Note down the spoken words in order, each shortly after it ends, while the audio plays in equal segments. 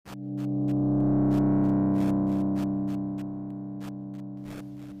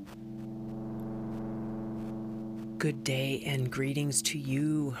Good day and greetings to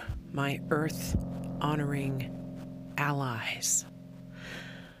you, my earth-honoring allies.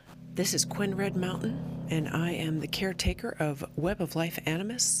 This is Quinn Red Mountain, and I am the caretaker of Web of Life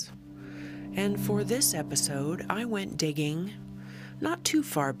Animus. And for this episode, I went digging, not too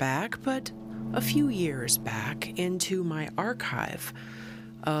far back, but a few years back, into my archive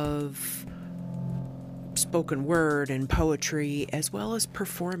of spoken word and poetry, as well as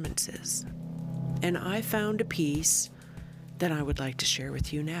performances. And I found a piece that I would like to share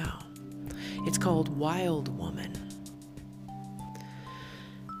with you now. It's called Wild Woman.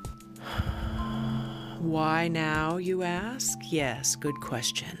 Why now, you ask? Yes, good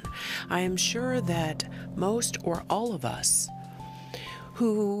question. I am sure that most or all of us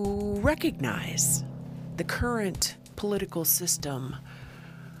who recognize the current political system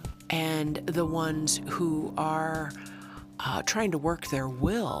and the ones who are trying to work their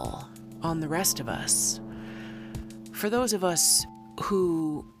will on the rest of us. For those of us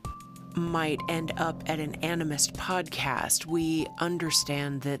who might end up at an animist podcast, we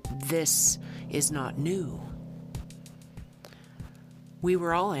understand that this is not new. We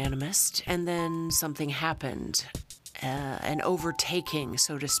were all animist, and then something happened, an overtaking,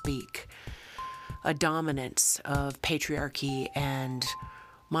 so to speak, a dominance of patriarchy and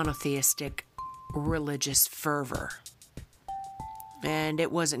monotheistic religious fervor. And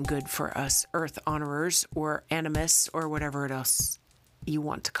it wasn't good for us Earth Honorers or Animists or whatever else you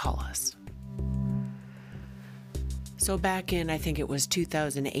want to call us. So back in, I think it was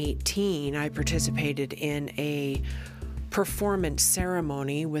 2018, I participated in a performance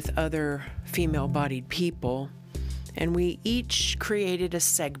ceremony with other female-bodied people, and we each created a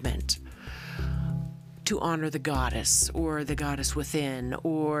segment to honor the goddess, or the goddess within,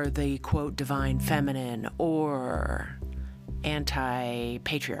 or the, quote, divine feminine, or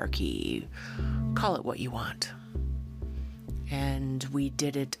anti-patriarchy, call it what you want. And we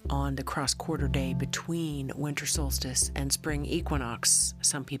did it on the cross-quarter day between winter solstice and spring equinox.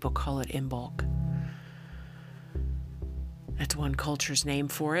 Some people call it Imbolc. That's one culture's name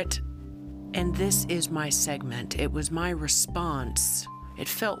for it. And this is my segment. It was my response. It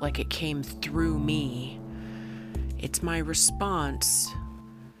felt like it came through me. It's my response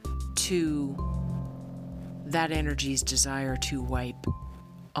to that energy's desire to wipe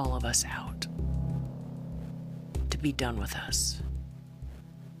all of us out, to be done with us.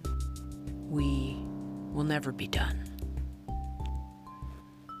 We will never be done.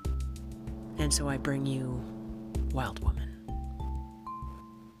 And so I bring you Wild Woman.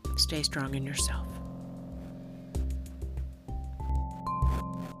 Stay strong in yourself.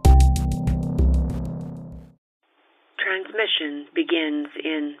 Transmission begins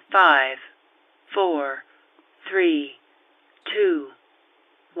in 5, 4, 3, 2,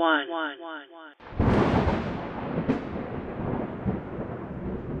 1.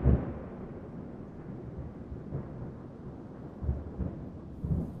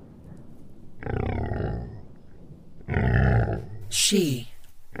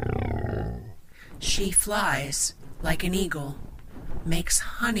 She flies like an eagle, makes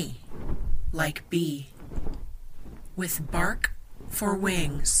honey like bee, with bark for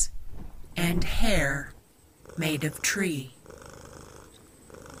wings and hair made of tree,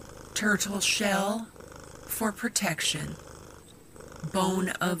 turtle shell for protection, bone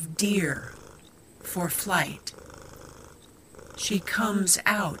of deer for flight. She comes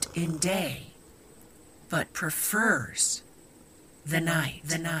out in day, but prefers the night.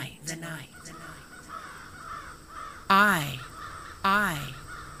 I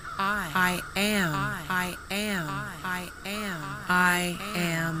am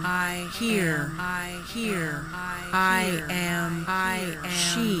here. I am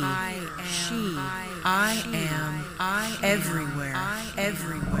she. I am everywhere.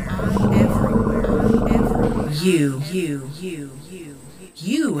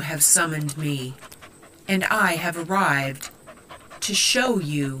 You have summoned me, and I have arrived to show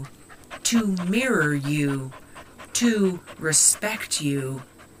you, to mirror you, to respect you,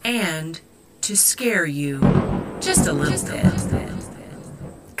 and to scare you just a little bit.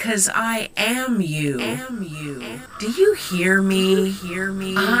 'Cause I am you. Do you hear me?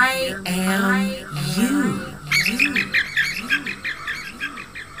 I am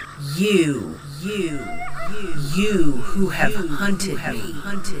you. You who have hunted me,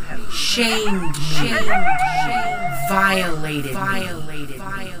 shamed me, violated me,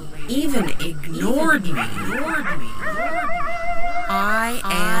 even ignored me. I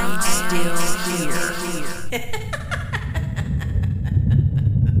am still here.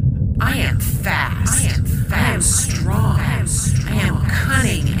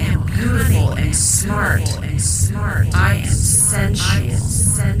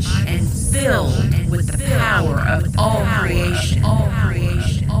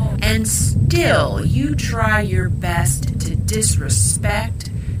 still you try your best to disrespect,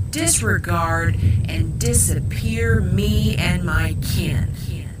 disregard, and disappear me and my kin.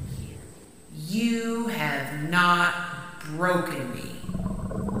 You have not broken me.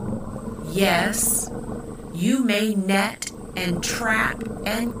 Yes, you may net and trap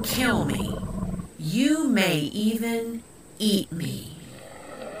and kill me. You may even eat me.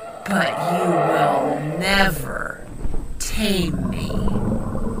 But you will never tame me.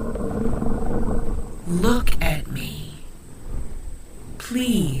 Look at me.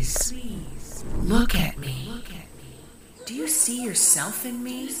 Please, look at me. Do you see yourself in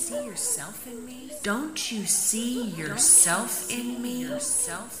me? Don't you see yourself in me?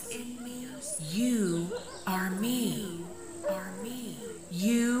 You are me.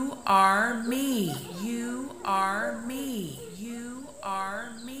 You are me. You are me. You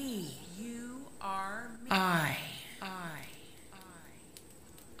are me. You are me.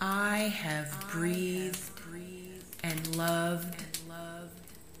 I have breathed and loved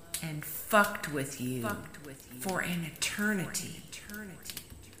and fucked with you for an eternity.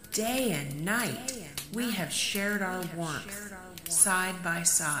 Day and night, we have shared our warmth side by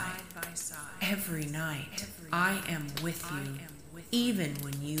side. Every night, I am with you, even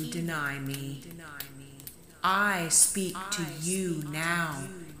when you deny me. I speak to you now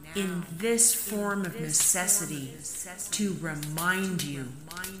in this form of necessity to remind you,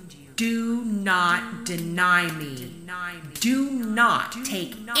 do not deny me. Do not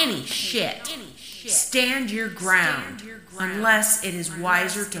take any shit. Stand your ground, unless it is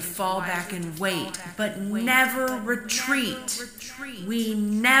wiser to fall back and wait, but never retreat. We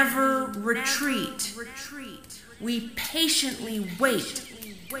never retreat. We patiently wait,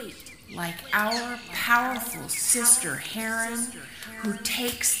 like our powerful sister Heron, who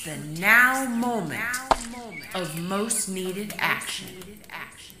takes the now moment of most needed action.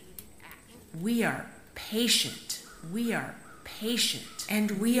 We are patient.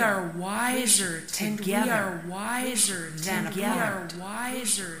 And we are wiser together. Than apart.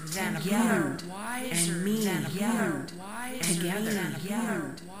 And me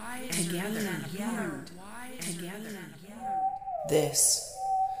together. This,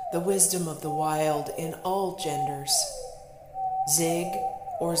 the wisdom of the wild in all genders. Zig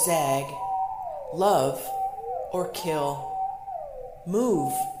or zag, love or kill,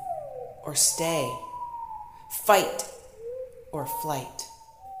 move or stay, fight or flight.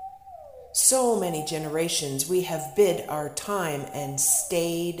 So many generations we have bid our time and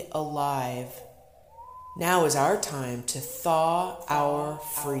stayed alive. Now is our time to thaw our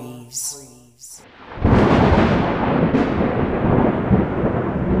freeze.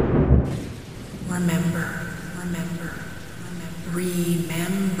 Remember, we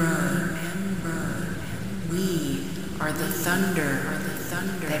are the thunder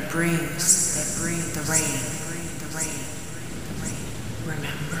that brings the rain.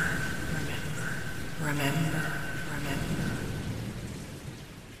 Remember.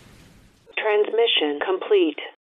 Transmission complete.